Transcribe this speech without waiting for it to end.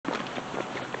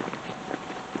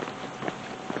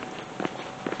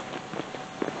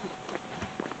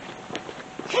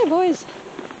boys.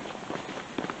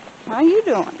 How you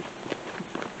doing?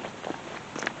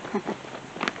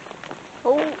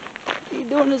 Oh, he's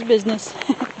doing his business.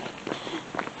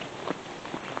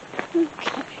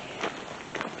 Okay.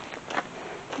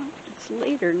 Well, it's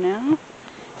later now,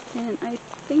 and I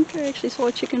think I actually saw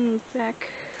a chicken back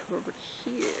over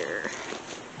here.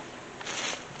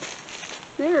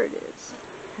 There it is.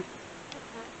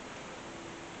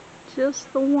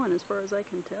 Just the one as far as I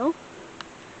can tell.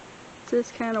 It's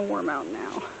kind of warm out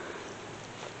now.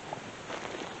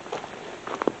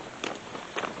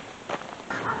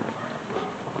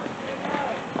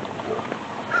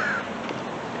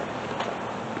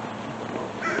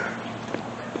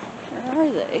 Where are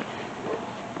they?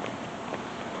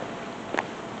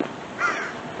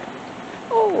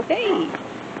 Oh, hey!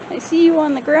 I see you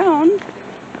on the ground.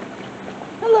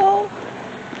 Hello!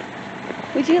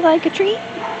 Would you like a treat?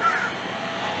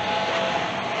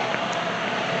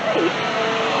 Hey!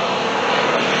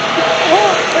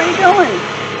 Oh, where are you going?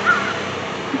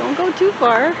 Don't go too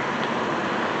far.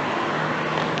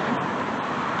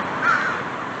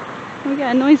 We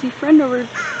got a noisy friend over.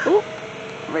 Oh,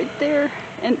 right there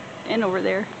and over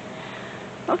there.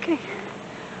 Okay,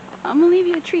 I'm gonna leave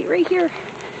you a treat right here.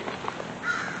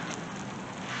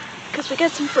 Because we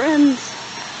got some friends.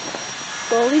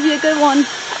 So I'll leave you a good one.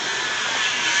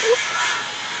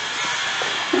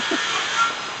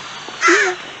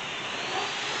 Yeah.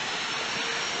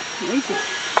 Noisy.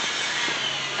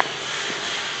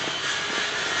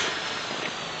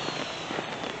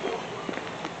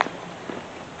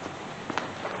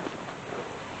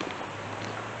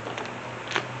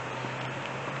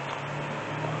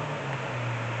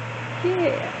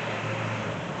 Yeah.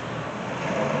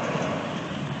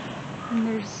 And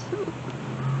there's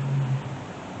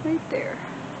right there.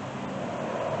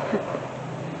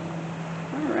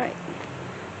 All right.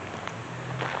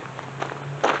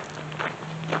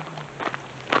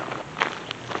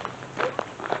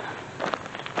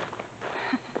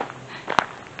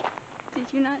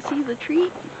 Did you not see the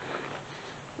treat?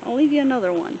 I'll leave you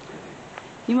another one.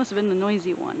 You must have been the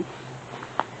noisy one.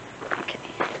 Okay.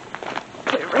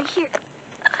 Put it right here.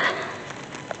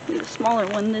 Need a smaller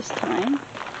one this time.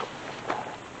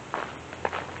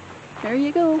 There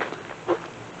you go.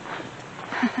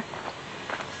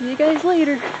 See you guys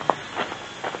later.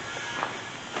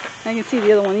 I can see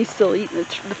the other one. He's still eating the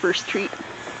first treat.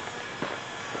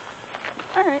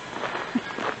 All right.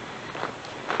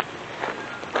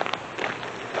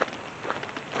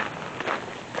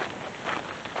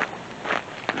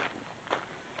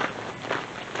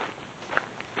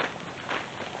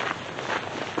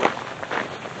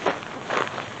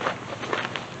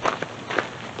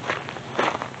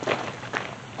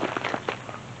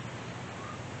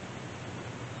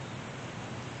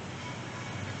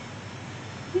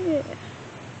 Yeah.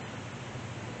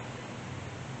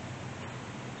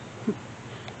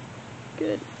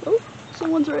 Good. Oh,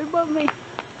 someone's right above me.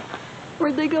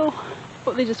 Where'd they go?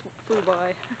 Oh, they just flew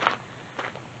by.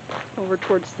 Over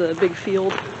towards the big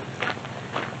field.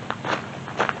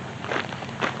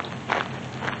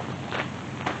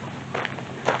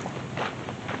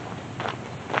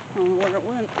 I don't know where it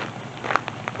went.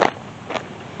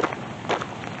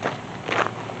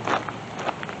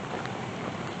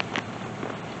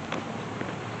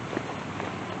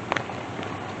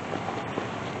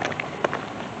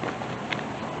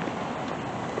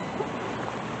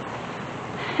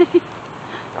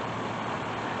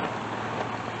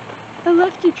 I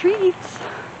left you treats.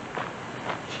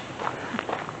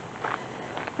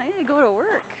 I gotta go to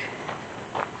work.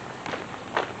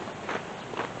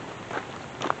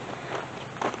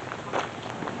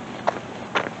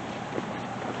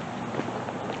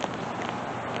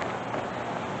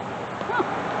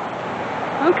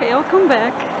 Oh. Okay, I'll come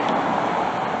back.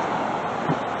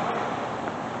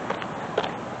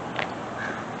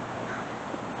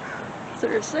 Is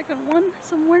there a second one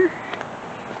somewhere?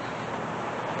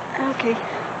 Okay,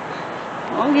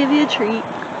 I'll give you a treat.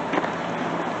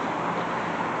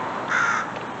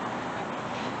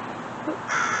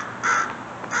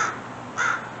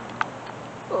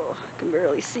 Oh, I can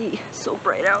barely see. It's so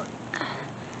bright out.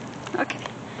 Okay,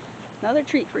 another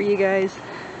treat for you guys.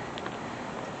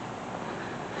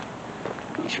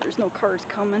 Make sure there's no cars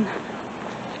coming.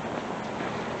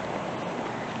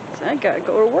 So I gotta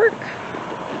go to work.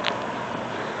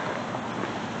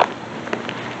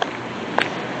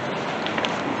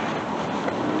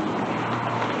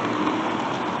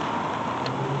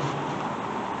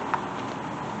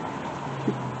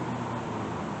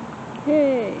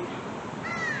 Hey,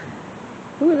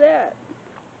 who's that?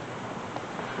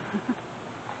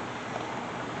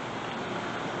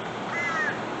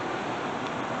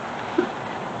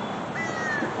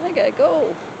 gotta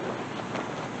go.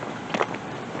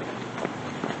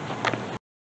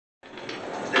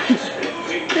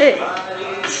 Hey,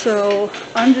 so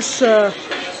I'm just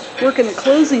working the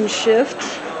closing shift.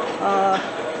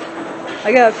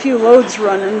 I got a few loads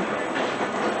running.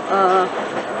 I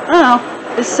don't know.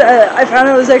 I found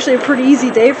it was actually a pretty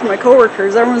easy day for my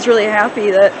coworkers. Everyone's really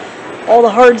happy that all the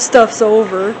hard stuff's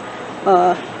over.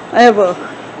 I have a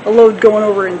load going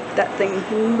over in that thing.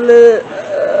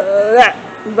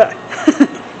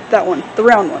 That one, the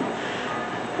round one.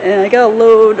 And I got a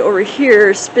load over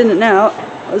here spinning out.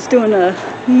 I was doing a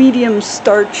medium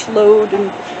starch load,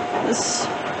 and this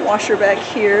washer back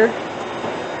here,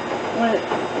 when it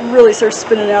really starts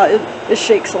spinning out, it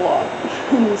shakes a lot.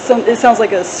 It sounds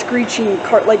like a screeching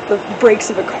car, like the brakes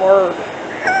of a car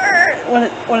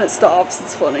when it stops.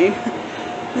 It's funny.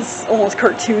 It's almost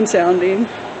cartoon sounding.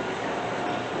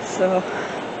 So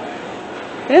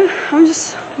yeah, I'm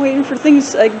just waiting for waiting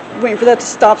for that to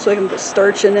stop so I can put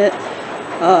starch in it.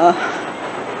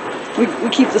 We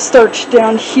keep the starch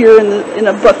down here in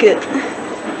a bucket.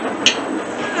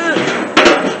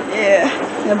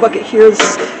 Yeah, in a bucket here.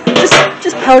 It's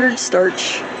just powdered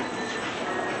starch.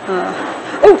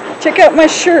 Oh, check out my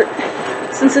shirt.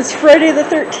 Since it's Friday the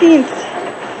 13th,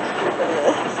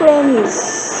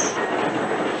 friends,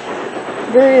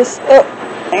 various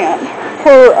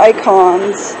horror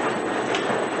icons.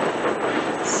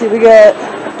 Let's see, we got.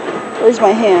 Where's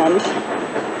my hand?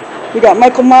 We got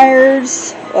Michael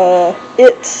Myers,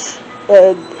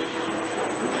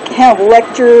 Hannibal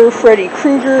Lecter, Freddy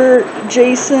Krueger,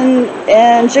 Jason,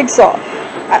 and Jigsaw.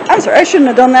 I'm sorry, I shouldn't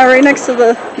have done that right next to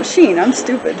the machine. I'm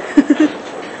stupid.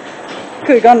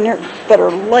 Could have gone near better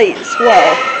light as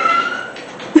well.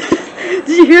 Did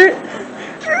you hear it?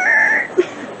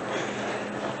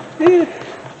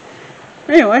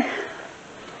 Anyway,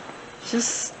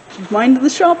 just minding the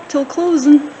shop till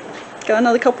closing. Got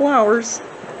another couple hours.